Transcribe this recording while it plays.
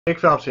Nick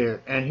Phelps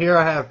here, and here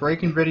I have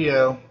breaking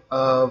video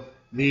of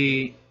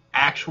the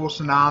actual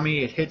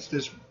tsunami. It hits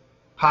this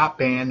pop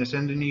band, this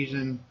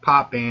Indonesian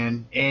pop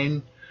band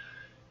in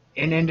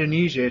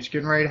Indonesia. It's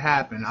getting ready to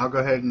happen. I'll go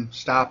ahead and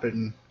stop it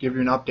and give you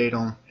an update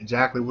on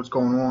exactly what's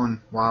going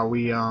on while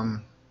we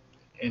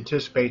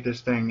anticipate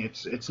this thing.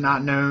 It's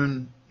not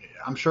known.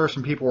 I'm sure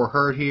some people were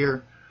hurt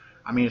here.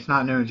 I mean, it's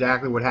not known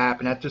exactly what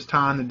happened at this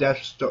time.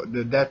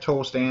 The death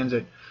toll stands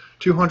at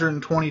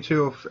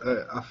 222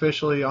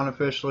 officially,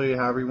 unofficially,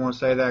 however you want to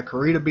say that.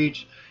 Kurita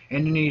Beach,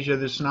 Indonesia.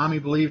 The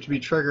tsunami believed to be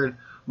triggered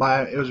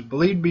by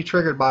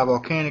a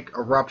volcanic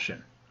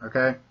eruption.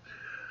 Okay,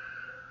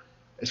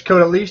 it's killed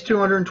at least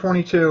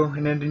 222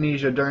 in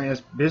Indonesia during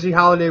this busy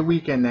holiday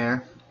weekend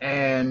there,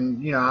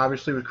 and you know,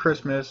 obviously with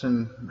Christmas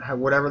and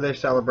whatever they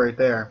celebrate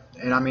there.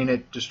 And I mean,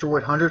 it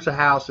destroyed hundreds of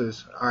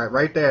houses. All right,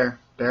 right there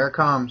it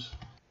comes.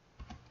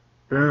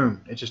 Boom!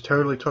 It just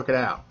totally took it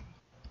out.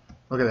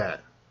 Look at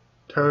that.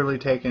 Totally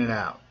taking it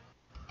out,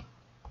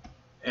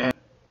 and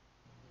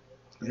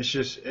it's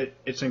just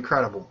it's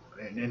incredible.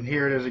 And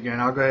here it is again.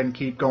 I'll go ahead and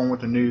keep going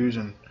with the news.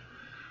 And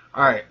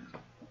all right,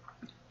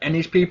 and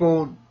these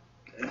people,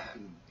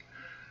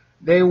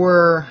 they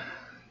were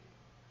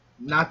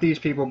not these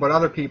people, but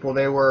other people.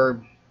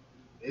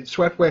 It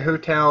swept away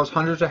hotels,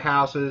 hundreds of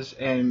houses,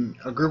 and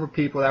a group of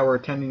people that were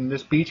attending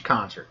this beach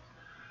concert.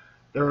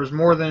 There was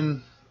more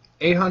than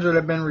 800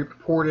 have been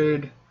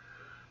reported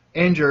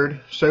injured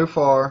so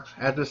far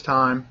at this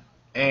time,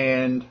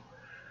 and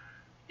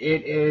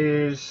it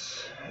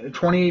is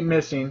 28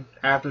 missing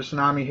after the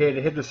tsunami hit.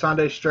 It hit the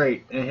Sunday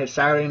straight and it hit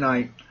Saturday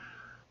night.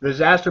 The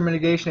Disaster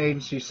Mitigation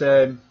Agency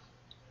said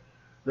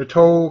the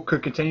toll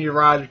could continue to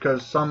rise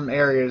because some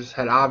areas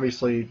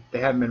they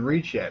haven't been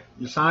reached yet.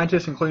 The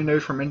scientists, including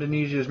those from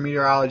Indonesia's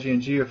Meteorology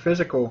and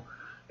Geophysical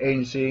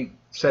Agency,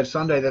 said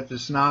Sunday that the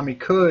tsunami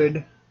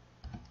could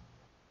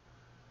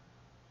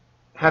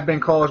have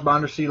been caused by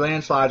undersea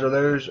landslides or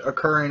those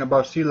occurring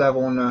above sea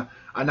level on the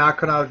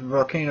Anak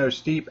volcano's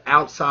steep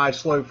outside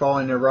slope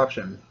following the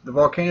eruption. The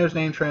volcano's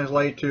name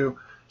translates to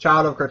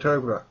Child of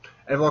Krakatoa,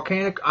 a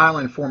volcanic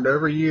island formed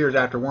over years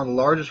after one of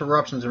the largest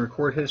eruptions in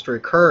recorded history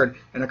occurred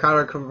in the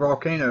Krakatoa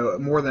volcano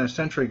more than a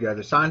century ago.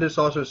 The scientists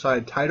also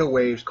cited tidal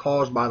waves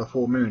caused by the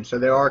full moon, so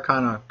they are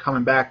kind of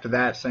coming back to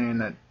that, saying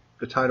that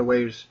the tidal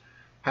waves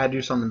had to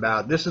do something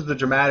about it. This is the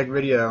dramatic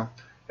video.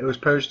 It was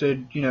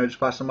posted, you know,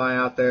 just by somebody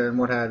out there and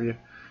what have you.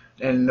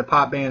 And the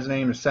pop band's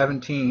name is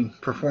 17,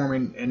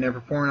 and they're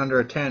performing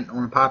under a tent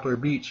on a popular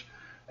beach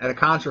at a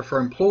concert for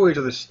employees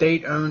of the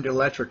state-owned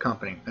electric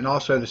company, and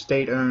also the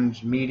state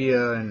owns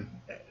media and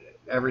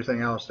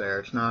everything else there.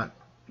 It's not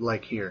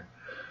like here.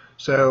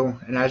 So,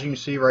 and as you can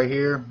see right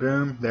here,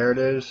 boom, there it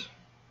is.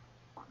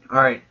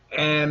 All right,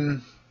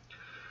 and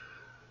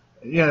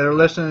you know, they're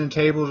listening, and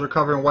tables are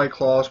covered in white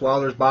cloths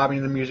while there's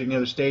bobbing the music near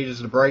the stage as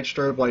the bright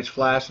strobe lights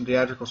flashed and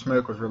theatrical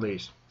smoke was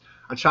released.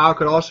 A child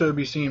could also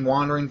be seen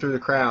wandering through the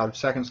crowd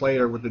seconds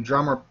later with the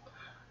drummer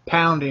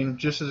pounding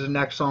just as the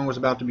next song was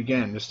about to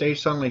begin. The stage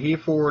suddenly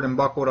heaved forward and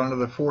buckled under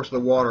the force of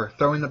the water,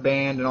 throwing the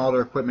band and all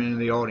their equipment into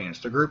the audience.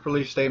 The group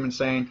released a statement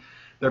saying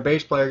their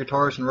bass player,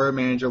 guitarist, and road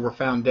manager were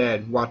found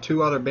dead, while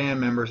two other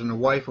band members and the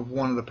wife of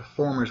one of the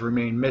performers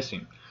remained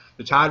missing.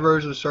 The tide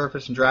rose to the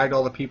surface and dragged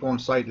all the people in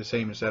sight, the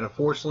statement said.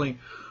 Unfortunately,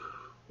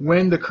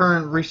 when the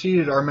current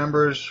receded, our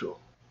members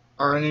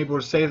are unable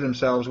to save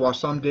themselves, while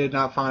some did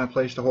not find a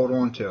place to hold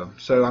on to.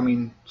 So, I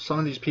mean, some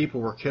of these people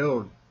were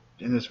killed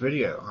in this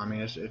video. I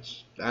mean,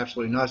 it's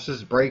absolutely nuts. This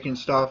is breaking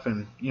stuff,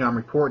 and, you know, I'm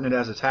reporting it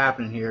as it's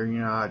happening here. You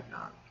know, I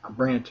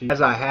bring it to you as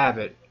I have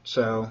it.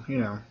 So,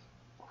 you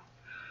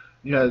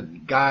know,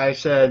 guy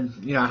said,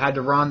 you know, I had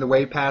to run the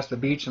way past the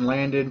beach and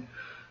landed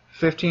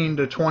 15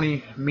 to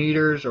 20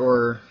 meters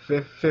or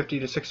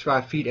 50 to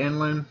 65 feet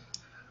inland.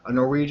 A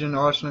Norwegian,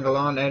 Arsen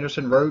Galan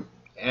Anderson, wrote.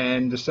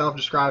 And the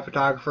self-described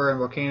photographer and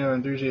volcano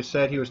enthusiast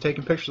said he was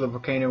taking pictures of the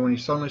volcano when he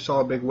suddenly saw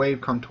a big wave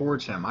come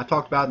towards him. I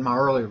talked about it in my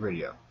earlier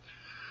video.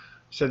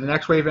 He said the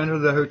next wave entered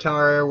the hotel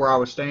area where I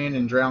was staying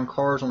and drowned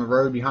cars on the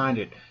road behind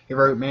it. He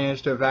wrote,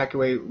 managed to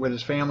evacuate with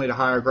his family to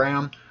higher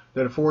ground.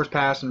 The forest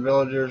passed and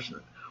villagers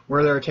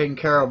where they were taken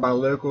care of by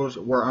locals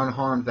were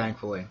unharmed,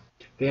 thankfully.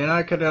 The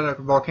Anak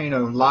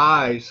volcano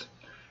lies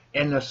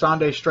in the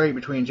Sunday Strait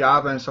between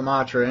Java and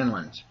Sumatra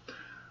inlands,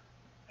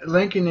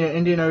 linking the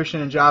Indian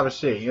Ocean and Java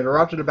Sea. It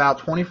erupted about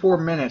 24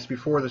 minutes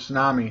before the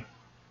tsunami.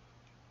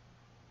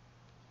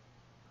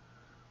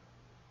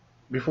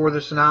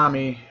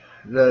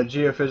 The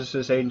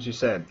geophysicist agency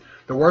said.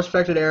 The worst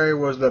affected area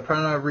was the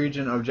Pranana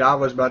region of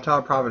Java's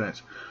Batam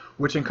province,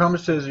 which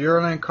encompasses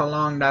Urulan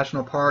Kalang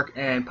National Park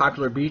and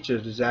popular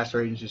beaches, the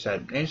disaster agency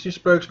said. Agency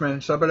spokesman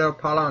Sabadell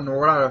Pala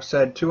Norada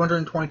said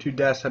 222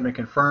 deaths have been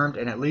confirmed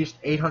and at least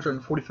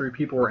 843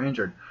 people were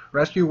injured.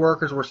 Rescue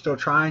workers were still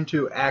trying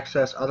to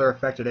access other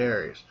affected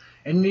areas.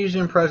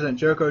 Indonesian President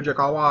Joko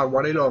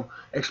Widodo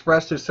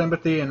expressed his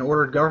sympathy and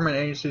ordered government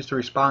agencies to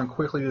respond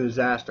quickly to the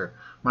disaster.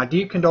 My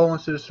deep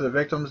condolences to the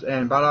victims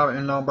in Batam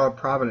and Lombok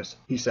province,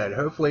 he said.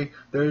 Hopefully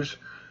those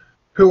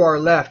who are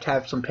left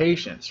have some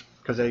patience.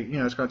 because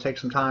it's going to take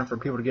some time for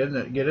people to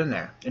get in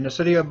there. In the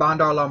city of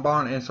Bandar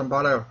Lampung and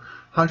Sambado,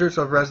 hundreds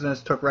of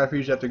residents took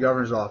refuge at the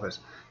governor's office.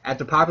 At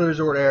the popular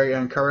resort area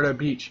in Carrera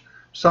Beach,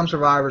 some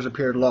survivors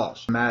appeared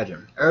lost.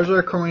 Imagine.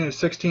 Ezra Coyne,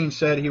 16,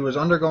 said he was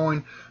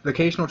undergoing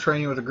vocational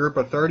training with a group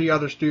of 30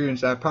 other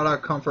students at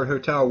Product Comfort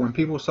Hotel when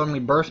people suddenly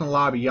burst in the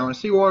lobby yelling,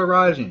 "Seawater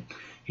rising!"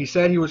 He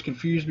said he was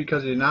confused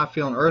because he did not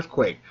feel an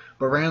earthquake,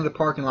 but ran to the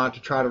parking lot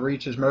to try to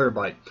reach his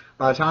motorbike.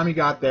 By the time he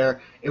got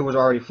there, it was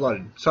already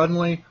flooded.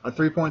 Suddenly, a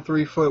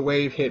 3.3-foot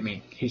wave hit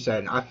me, he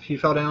said. He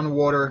fell down in the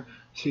water.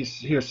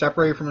 He was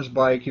separated from his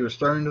bike. He was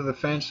thrown into the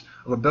fence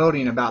of a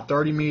building about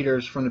 30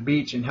 meters from the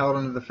beach and held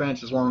onto the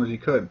fence as long as he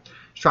could.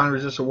 He was trying to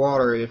resist the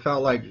water. It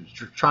felt like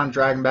trying to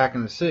drag him back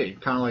in the sea,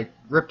 kind of like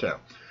Ripto.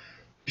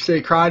 He said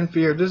he cried in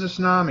fear. "This is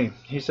a tsunami."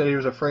 He said he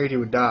was afraid he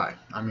would die.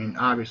 I mean,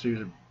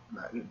 obviously,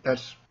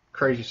 that's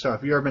crazy stuff.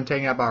 If you've ever been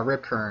taken out by a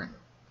rip current,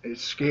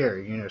 it's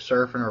scary,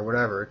 surfing or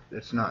whatever.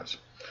 It's nuts.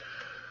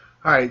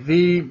 All right,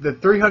 the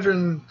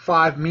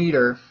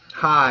 305-meter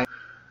high,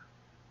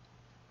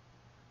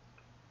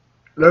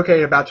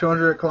 located about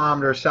 200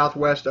 kilometers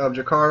southwest of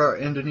Jakarta,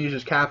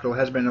 Indonesia's capital,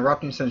 has been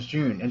erupting since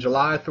June. In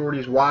July,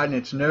 authorities widened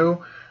its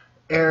no-go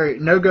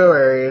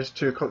areas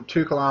to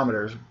 2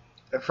 kilometers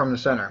from the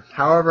center.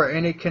 However,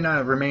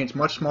 Indonesia remains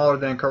much smaller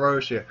than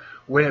Croatia,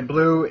 when it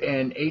blew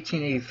in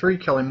 1883,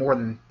 killing more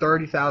than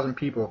 30,000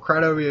 people.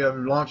 Croatia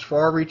launched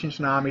far-reaching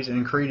tsunamis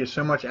and created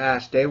so much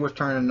ash, day was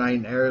turned to night,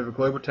 and an area of a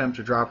global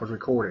temperature drop was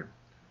recorded.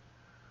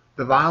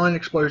 The violent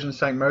explosion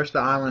sank most of the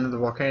island of the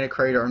volcanic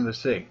crater under the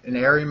sea. An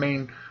area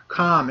remained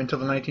calm until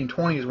the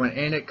 1920s when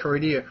Anak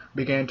Krakatau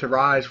began to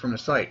rise from the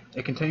site.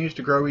 It continues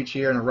to grow each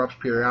year and erupts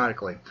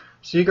periodically.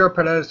 Sigurd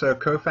Pedersen,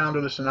 co-founder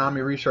of the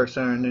Tsunami Research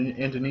Center in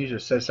Indonesia,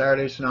 said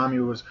Saturday's tsunami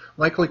was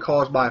likely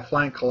caused by a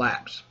flank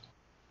collapse.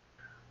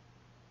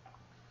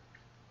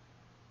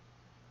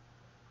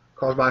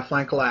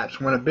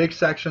 When a big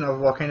section of a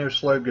volcano's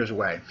slope goes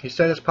away. He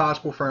said it's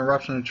possible for an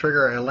eruption to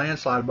trigger a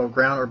landslide above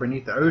ground or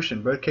beneath the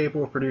ocean, both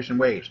capable of producing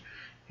waves.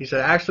 He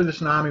said actually the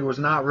tsunami was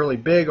not really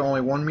big,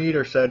 only 1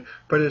 meter, said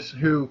Pedersen,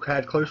 who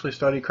had closely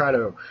studied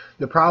Krakatau.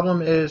 The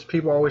problem is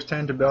people always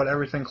tend to build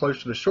everything close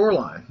to the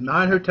shoreline.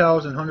 9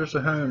 hotels and hundreds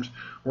of homes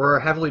were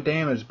heavily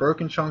damaged.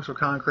 Broken chunks of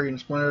concrete and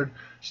splintered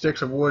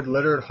sticks of wood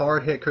littered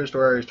hard-hit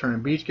coastal areas,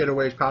 turning beach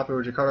getaways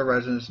popular with Jakarta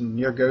residents and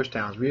near ghost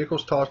towns.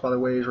 Vehicles tossed by the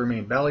waves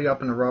remained belly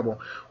up in the rubble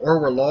or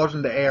were lodged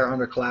in the air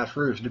under collapsed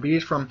roofs. Debris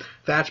from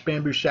thatched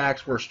bamboo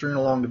shacks were strewn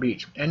along the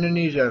beach.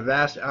 Indonesia, a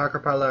vast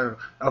archipelago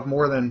of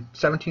more than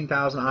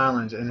 17,000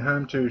 islands and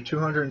home to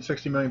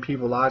 260 million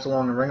people, lies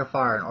along a ring of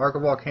fire, an arc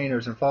of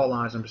volcanoes and fault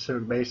lines in the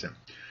Pacific Basin.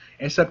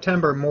 In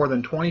September, more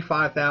than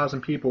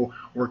 25,000 people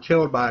were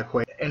killed by a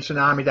quake and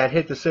tsunami that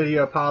hit the city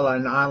of Pala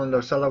and the island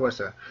of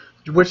Sulawesi,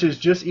 which is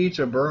just east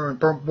of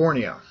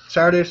Borneo.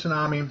 Saturday's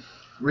tsunami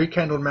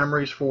rekindled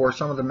memories for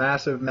some of the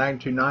massive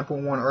magnitude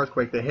 9.1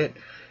 earthquake that hit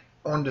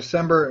on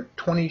December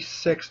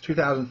 26,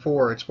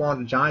 2004. It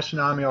spawned a giant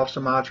tsunami off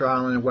Sumatra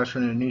Island in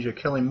western Indonesia,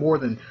 killing more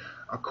than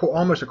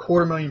almost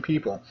 250,000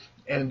 people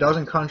in a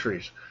dozen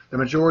countries, the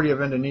majority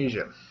of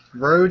Indonesia.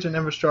 Roads and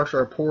infrastructure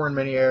are poor in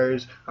many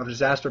areas of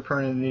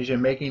disaster-prone Indonesia,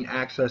 making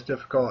access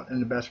difficult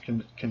in the best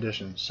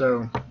conditions.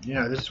 So,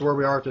 this is where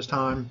we are at this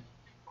time.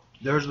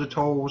 Those are the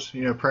tolls.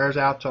 Prayers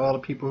out to all the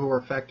people who are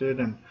affected,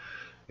 and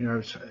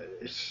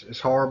it's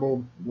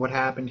horrible what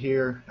happened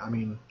here. I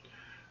mean,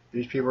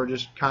 these people are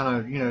just kind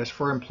of it's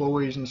for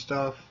employees and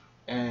stuff,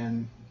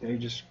 and they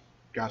just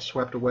got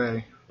swept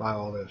away by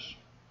all this.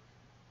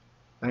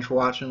 Thanks for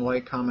watching.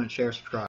 Like, comment, share, subscribe.